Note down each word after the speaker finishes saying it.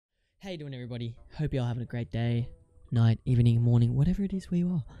How you doing, everybody? Hope you're all having a great day, night, evening, morning, whatever it is where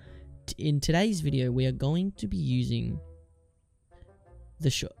you are. In today's video, we are going to be using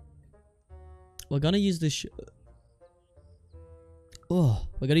the We're gonna use the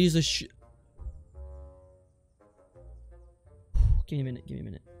we're gonna use the Give me a minute. Give me a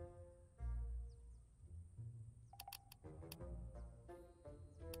minute.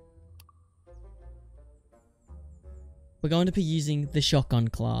 We're going to be using the shotgun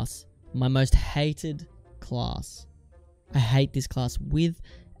class. My most hated class. I hate this class with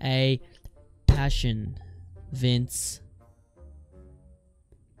a passion, Vince.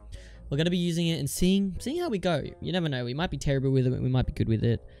 We're going to be using it and seeing how we go. You never know. We might be terrible with it. We might be good with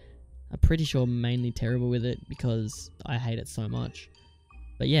it. I'm pretty sure mainly terrible with it because I hate it so much.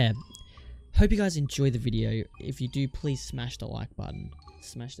 But yeah, hope you guys enjoy the video. If you do, please smash the like button.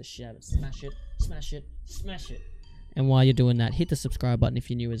 Smash the shit out of it. Smash it. Smash it. Smash it. And while you're doing that, hit the subscribe button if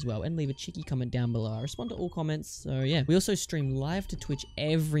you're new as well, and leave a cheeky comment down below. I respond to all comments, so yeah. We also stream live to Twitch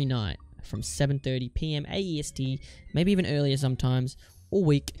every night from 7:30 PM AEST, maybe even earlier sometimes, all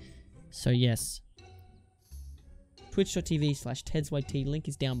week. So yes. Twitch.tv/TedsYT, link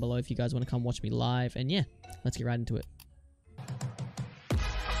is down below if you guys want to come watch me live. And yeah, let's get right into it.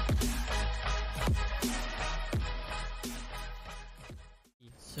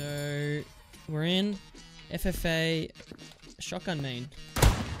 So, we're in FFA shotgun main.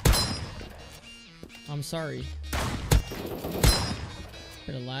 I'm sorry.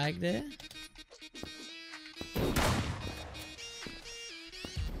 Bit of lag there.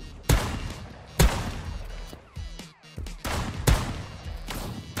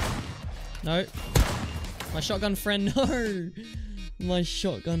 No. My shotgun friend, no. My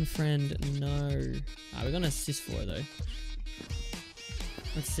shotgun friend, no. Alright, we're gonna assist for it though.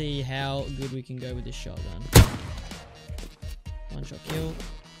 Let's see how good we can go with this shotgun. One shot kill.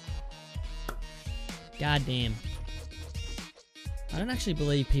 God damn. I don't actually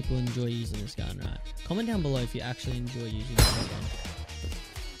believe people enjoy using this gun, right? Comment down below if you actually enjoy using this shotgun.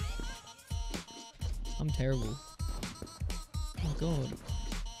 I'm terrible. Oh god.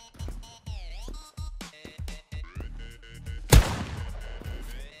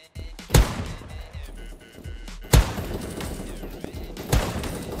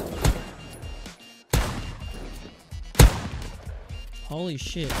 Holy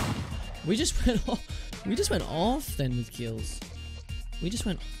shit. We just went off then with kills. We just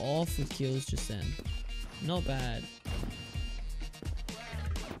went off with kills just then. Not bad.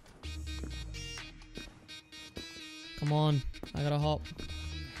 Come on. I gotta hop.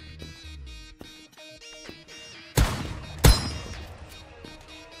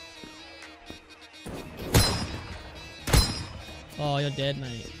 Oh, you're dead,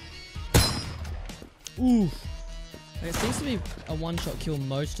 mate. Ooh. It seems to be a one-shot kill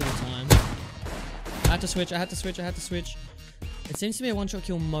most of the time. I had to switch. It seems to be a one-shot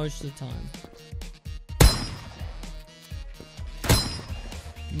kill most of the time.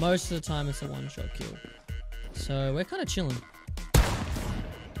 Most of the time it's a one-shot kill. So we're kind of chilling.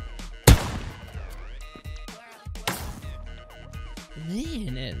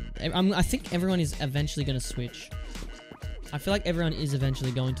 Man, I think everyone is eventually going to switch. I feel like everyone is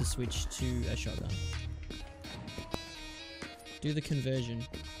eventually going to switch to a shotgun. Do the conversion.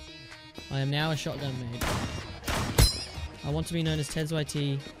 I am now a shotgun maid. I want to be known as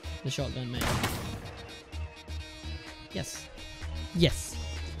TedsYT, the shotgun maid. Yes. Yes.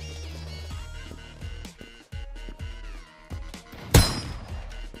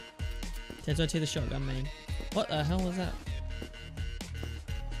 TedsYT, the shotgun maid. What the hell was that?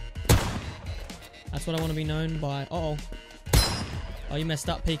 That's what I want to be known by. Uh-oh. Oh, you messed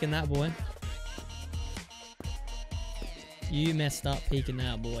up peeking that, boy. You messed up peeking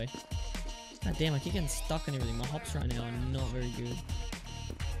that, boy. God damn, I keep getting stuck and everything. My hops right now are not very good.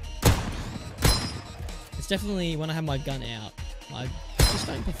 It's definitely when I have my gun out, I just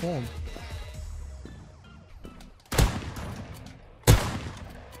don't perform.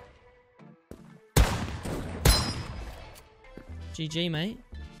 GG, mate.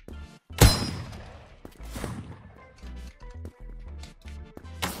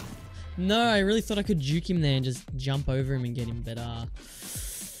 No, I really thought I could juke him there and just jump over him and get him, but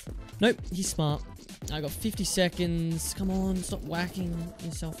nope, he's smart. I got 50 seconds. Come on, stop whacking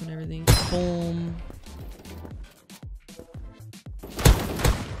yourself and everything. Boom.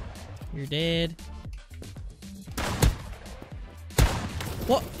 You're dead.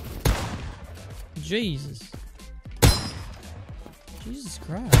 What? Jesus. Jesus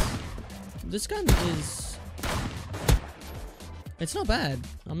Christ. This gun is... It's not bad.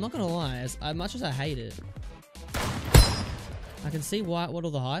 I'm not gonna lie. As much as I hate it. I can see what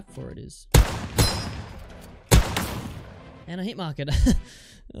all the hype for it is. And I hit mark it.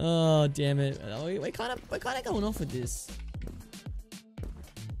 Oh damn it! We're kind of going off with this.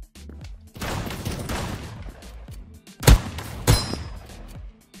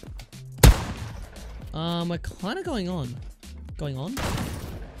 We're kind of going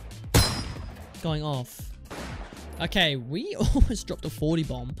off. Okay, we almost dropped a 40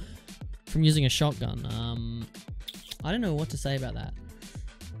 bomb from using a shotgun. I don't know what to say about that.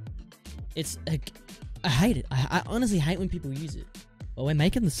 It's I hate it. I honestly hate when people use it. But we're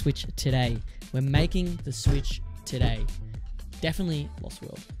making the switch today. Definitely Lost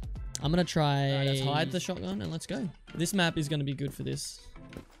World. I'm gonna try. Right, let's hide the shotgun and let's go. This map is gonna be good for this.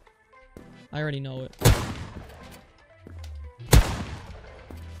 I already know it.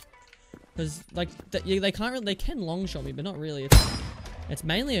 Because like they can't really, they can long shot me, but not really. It's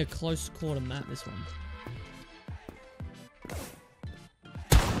mainly a close quarter map. This one.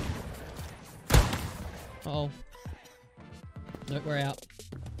 Uh-oh. Nope, we're out.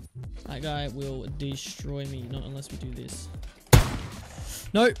 That guy will destroy me, not unless we do this.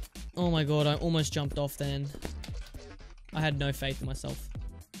 Nope. Oh my god, I almost jumped off then. I had no faith in myself.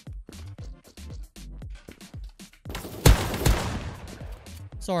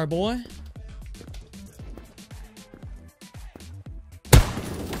 Sorry, boy.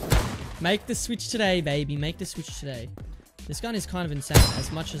 Make the switch today, baby. Make the switch today. This gun is kind of insane,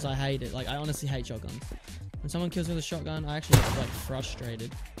 as much as I hate it. Like, I honestly hate shotguns. When someone kills me with a shotgun, I actually get, like,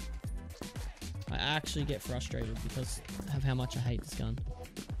 frustrated. I actually get frustrated because of how much I hate this gun.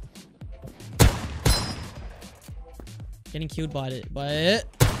 Getting killed by it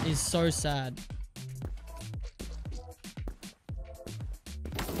is so sad.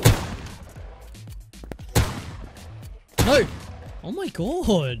 No! Oh my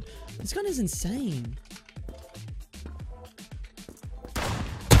god! This gun is insane.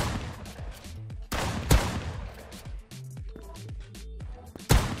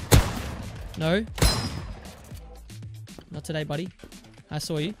 No. Not today, buddy. I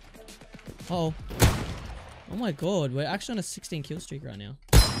saw you. Uh-oh. Oh my god, we're actually on a 16 kill streak right now.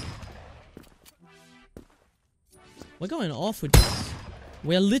 We're going off with this.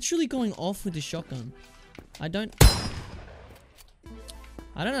 We're literally going off with this shotgun. I don't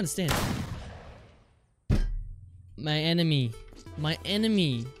understand. My enemy,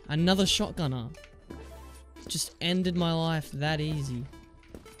 another shotgunner, just ended my life that easy.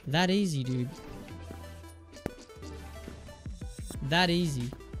 That easy, dude. That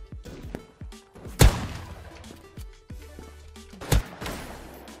easy.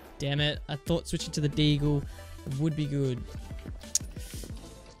 Damn it, I thought switching to the Deagle would be good.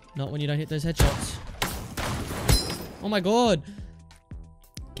 Not when you don't hit those headshots. Oh my god.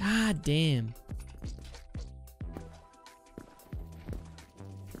 God damn.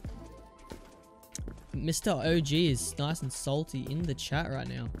 Mr. OG is nice and salty in the chat right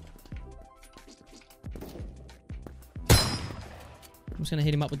now. I'm just gonna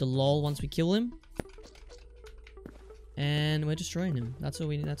hit him up with the lol once we kill him. And we're destroying him. That's all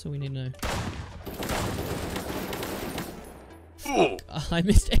we need to know. I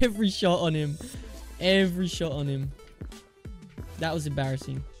missed every shot on him. Every shot on him. That was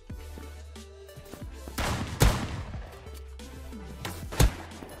embarrassing.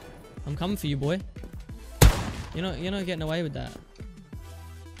 I'm coming for you, boy. You're not getting away with that.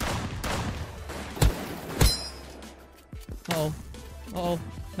 Uh-oh. Uh-oh.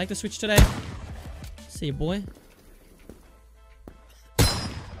 Make the switch today. See you, boy.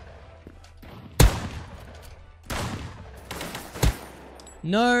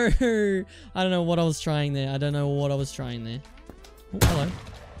 No! I don't know what I was trying there. Oh, hello.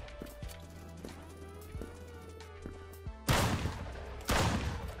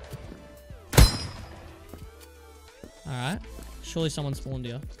 Alright. Surely someone spawned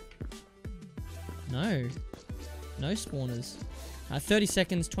here. No. No spawners. 30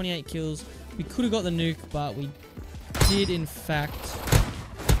 seconds, 28 kills. We could have got the nuke, but we did in fact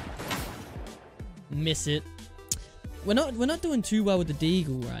miss it. We're not doing too well with the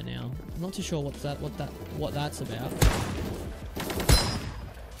Deagle right now. I'm not too sure what that's about.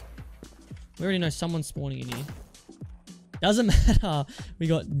 We already know someone's spawning in here. Doesn't matter. We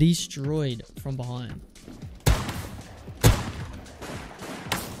got destroyed from behind.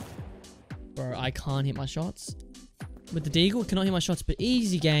 Bro, I can't hit my shots. With the Deagle, cannot hit my shots, but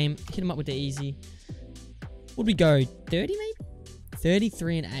easy game. Hit him up with the easy. Would we go 30 maybe?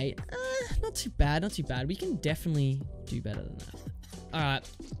 33 and 8. Not too bad, not too bad. We can definitely do better than that. Alright,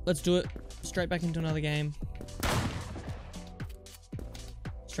 let's do it. Straight back into another game.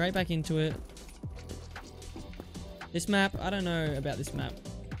 Straight back into it. This map, I don't know about this map.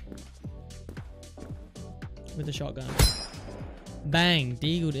 With the shotgun. Bang!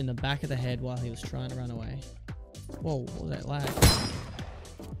 Deagled in the back of the head while he was trying to run away. Whoa, what was that lag?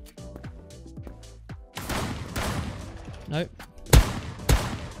 Nope.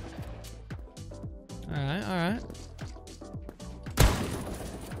 Alright, alright.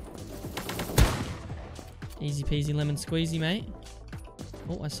 Easy peasy lemon squeezy, mate.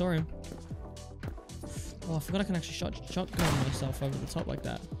 Oh, I saw him. Oh, I forgot I can actually shotgun myself over the top like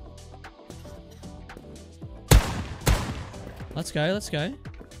that. Let's go, let's go.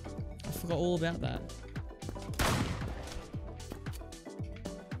 I forgot all about that.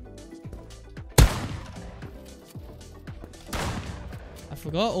 I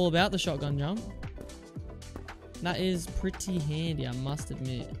forgot all about the shotgun jump. That is pretty handy, I must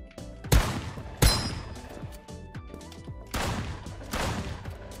admit.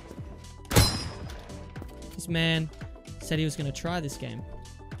 This man said he was going to try this game.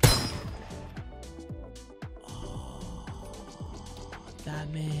 Oh, that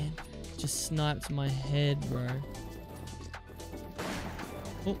man just sniped my head, bro.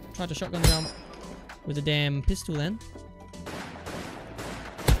 Oh, tried to shotgun jump with a damn pistol then.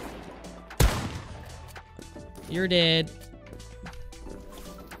 You're dead.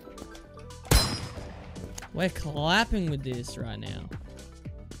 We're clapping with this right now.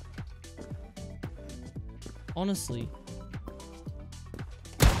 Honestly.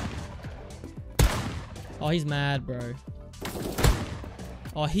 Oh, he's mad, bro.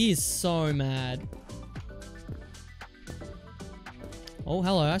 Oh, he is so mad. Oh,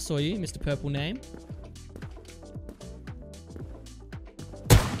 hello, I saw you, Mr. Purple Name.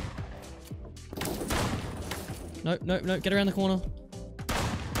 Nope, nope, nope, get around the corner.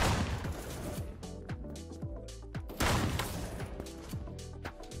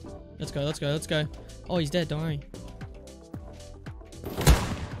 Let's go, let's go, let's go. Oh, he's dead, don't worry.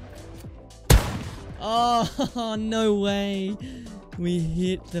 Oh, no way. We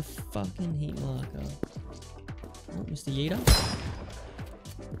hit the fucking heat marker. Oh, Mr. Yeater.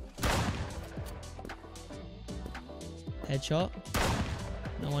 Headshot.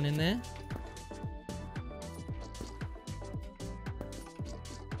 No one in there.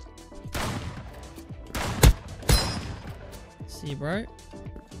 See you, bro.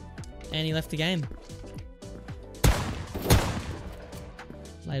 And he left the game.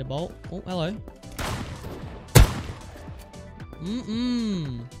 Later, Bolt. Oh, hello.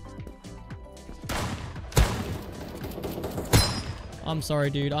 I'm sorry,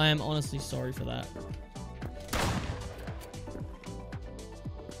 dude. I am honestly sorry for that.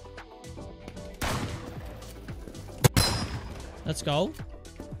 Let's go.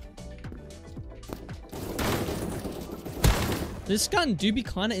 This gun do be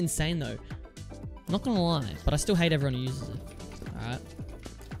kind of insane though. Not gonna lie, but I still hate everyone who uses it. Alright.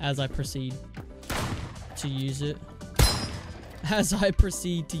 As I proceed to use it. As I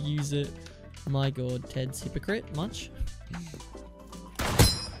proceed to use it. My god, Ted's hypocrite. Much?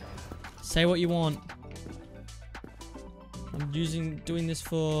 Say what you want. I'm doing this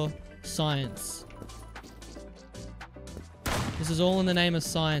for science. This is all in the name of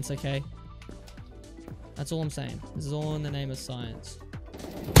science, okay? That's all I'm saying. This is all in the name of science.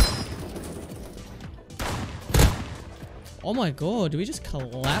 Oh my god, do we just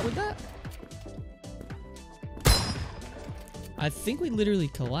collat with that? I think we literally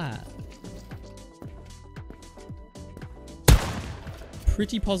collat.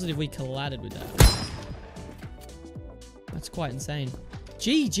 Pretty positive we collatted with that. That's quite insane.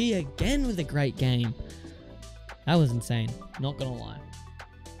 GG again with a great game. That was insane. Not gonna lie.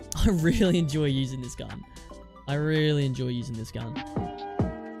 I really enjoy using this gun. I really enjoy using this gun.